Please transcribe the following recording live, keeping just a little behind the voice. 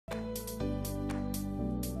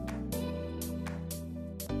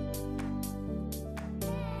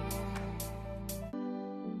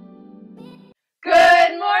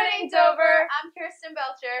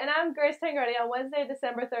And I'm Grace Tangredi on Wednesday,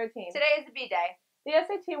 December 13th. Today is the B-Day. The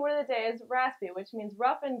SAT word of the day is raspy, which means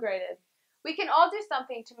rough and graded. We can all do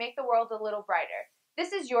something to make the world a little brighter.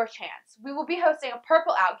 This is your chance. We will be hosting a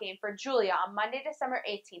Purple Out game for Julia on Monday, December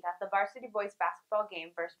 18th at the Varsity Boys basketball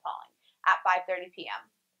game versus Pauling at 5:30 p.m.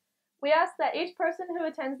 We ask that each person who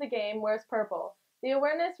attends the game wears purple, the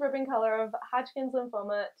awareness ribbon color of Hodgkin's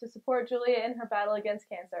lymphoma, to support Julia in her battle against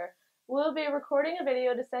cancer. We will be recording a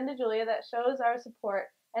video to send to Julia that shows our support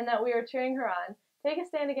and that we are cheering her on. Take a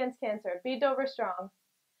stand against cancer. Be Dover strong.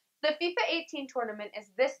 The FIFA 18 tournament is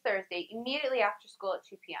this Thursday, immediately after school at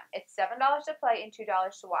 2 p.m. It's $7 to play and $2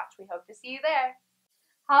 to watch. We hope to see you there.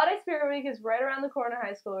 Holiday Spirit Week is right around the corner,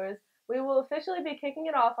 high schoolers. We will officially be kicking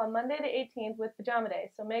it off on Monday the 18th with Pajama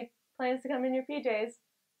Day, so make plans to come in your PJs.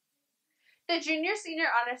 The Junior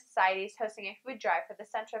Senior Honor Society is hosting a food drive for the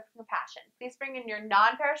Center of Compassion. Please bring in your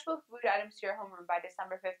non-perishable food items to your homeroom by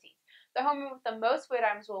December 15th. The homeroom with the most food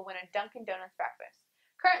items will win a Dunkin' Donuts breakfast.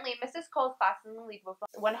 Currently, Mrs. Cole's class is in the lead with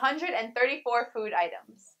 134 food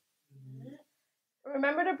items.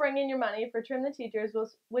 Remember to bring in your money for Trim the Teachers,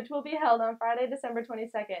 which will be held on Friday, December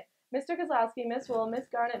 22nd. Mr. Kozlowski, Miss Wool,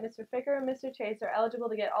 Miss Garnett, Mr. Ficker, and Mr. Chase are eligible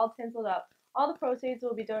to get all tinseled up. All the proceeds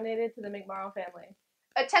will be donated to the McMorrow family.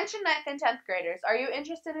 Attention 9th and 10th graders, are you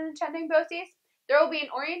interested in attending BOCES? There will be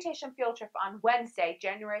an orientation field trip on Wednesday,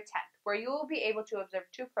 January 10th, where you will be able to observe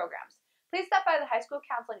 2 programs. Please stop by the high school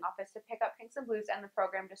counseling office to pick up Pinks and Blues and the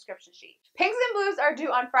program description sheet. Pinks and Blues are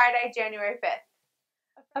due on Friday, January 5th.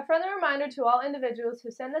 A friendly reminder to all individuals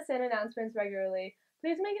who send us in announcements regularly,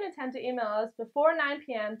 please make an attempt to email us before 9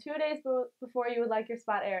 p.m. 2 days before you would like your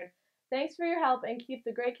spot aired. Thanks for your help and keep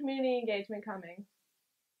the great community engagement coming.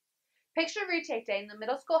 Picture Retake Day in the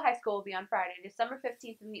middle school high school will be on Friday, December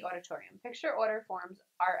 15th in the auditorium. Picture order forms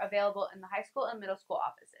are available in the high school and middle school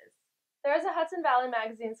offices. There is a Hudson Valley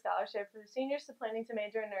Magazine scholarship for seniors planning to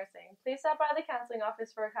major in nursing. Please stop by the counseling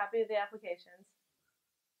office for a copy of the applications.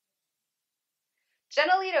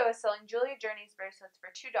 Jenna Lito is selling Julia Journeys bracelets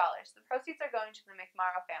for $2. The proceeds are going to the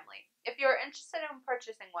McMorrow family. If you are interested in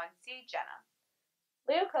purchasing one, see Jenna.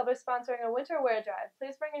 Leo Club is sponsoring a winter wear drive.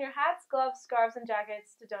 Please bring in your hats, gloves, scarves, and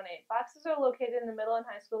jackets to donate. Boxes are located in the middle and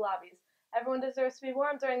high school lobbies. Everyone deserves to be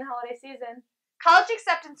warm during the holiday season. College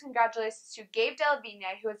acceptance congratulations to Gabe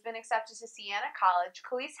Delavigne, who has been accepted to Siena College,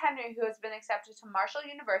 Khalees Henry, who has been accepted to Marshall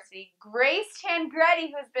University, Grace Tangredi,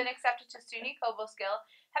 who has been accepted to SUNY Cobleskill,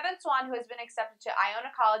 Heaven Swan, who has been accepted to Iona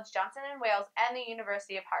College, Johnson & Wales, and the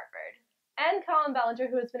University of Hartford. And Colin Bellinger,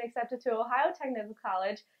 who has been accepted to Ohio Technical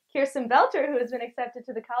College, Kirsten Belcher, who has been accepted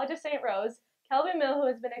to the College of St. Rose, Kelby Mill, who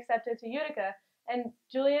has been accepted to Utica, and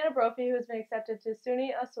Juliana Brophy, who has been accepted to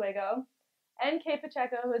SUNY Oswego, and Kate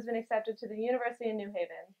Pacheco, who has been accepted to the University of New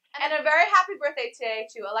Haven. And a very happy birthday today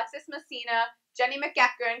to Alexis Messina, Jenny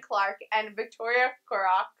McEachern Clark, and Victoria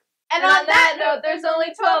Korok. And on that note, there's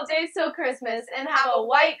only 12 days till Christmas, and have a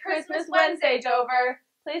white Christmas Wednesday, Dover!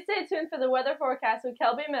 Please stay tuned for the weather forecast with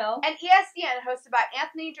Kelby Mill and ESPN, hosted by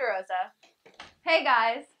Anthony DeRosa. Hey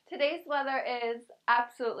guys, today's weather is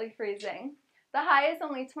absolutely freezing. The high is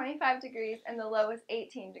only 25 degrees and the low is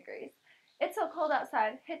 18 degrees. It's so cold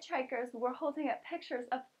outside, hitchhikers were holding up pictures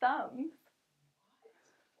of thumbs.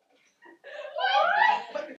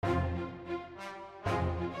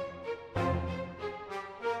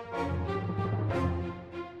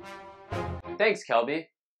 Thanks, Kelby.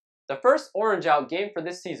 The first Orange Out game for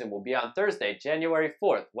this season will be on Thursday, January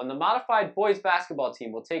 4th, when the modified boys basketball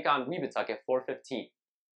team will take on Weebatuck at 4:15.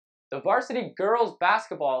 The varsity girls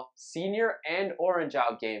basketball senior and Orange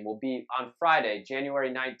Out game will be on Friday, January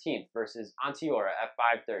 19th versus Onteora at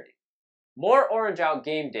 5:30. More Orange Out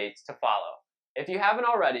game dates to follow. If you haven't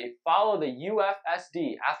already, follow the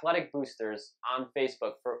UFSD Athletic Boosters on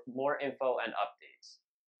Facebook for more info and updates.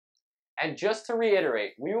 And just to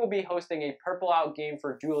reiterate, we will be hosting a Purple Out game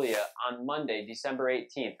for Julia on Monday, December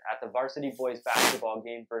 18th at the varsity boys basketball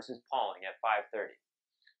game versus Pauling at 5:30.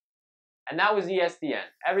 And that was ESDN,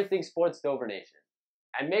 Everything Sports Dover Nation.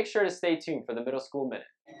 And make sure to stay tuned for the Middle School Minute.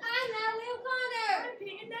 I'm Natalie O'Connor. I'm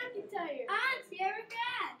Peyton McIntyre. I'm Sierra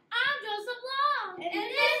Gadd. I'm Joseph Long. And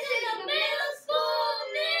this is the Middle School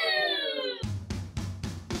News.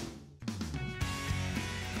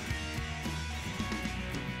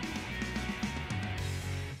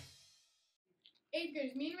 8th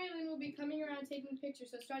graders, me and Raylene will be coming around taking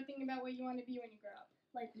pictures, so start thinking about what you want to be when you grow up.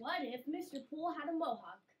 Like, what if Mr. Poole had a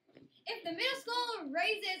mohawk? If the middle school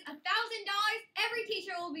raises $1,000, every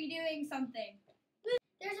teacher will be doing something.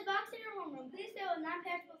 There's a box in your homeroom. Please fill with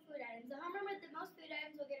non-perishable food items. The homeroom with the most food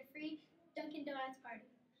items will get a free Dunkin' Donuts party.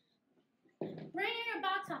 Bring in your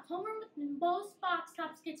box tops. Homeroom with the most box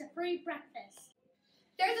tops gets a free breakfast.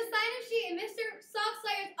 There's a sign-up sheet in Mr.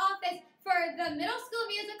 Sockslayer's office for the middle school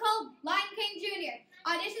musical Lion King Jr.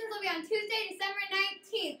 Auditions will be on Tuesday, December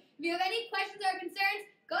 19th. If you have any questions or concerns,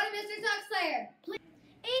 go to Mr. Sockslayer.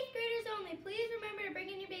 8th graders only. Please remember to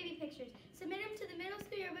bring in your baby pictures. Submit them to the middle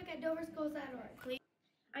school yearbook at doverschools.org.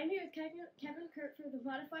 I'm here with Kevin Kurt for the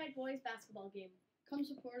modified boys basketball game. Come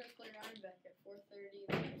support us later on back at 4:30 in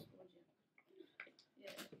the middle school gym.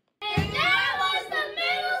 Yeah. And that was the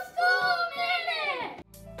middle school minute!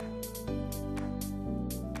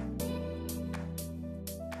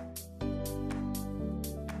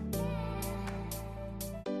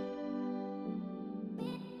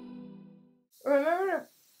 Remember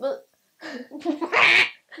to.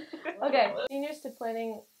 Okay, seniors to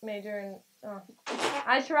planning major and. Oh.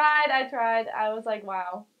 I tried. I was like,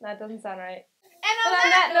 wow, that doesn't sound right. And And on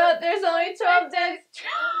that note, there's only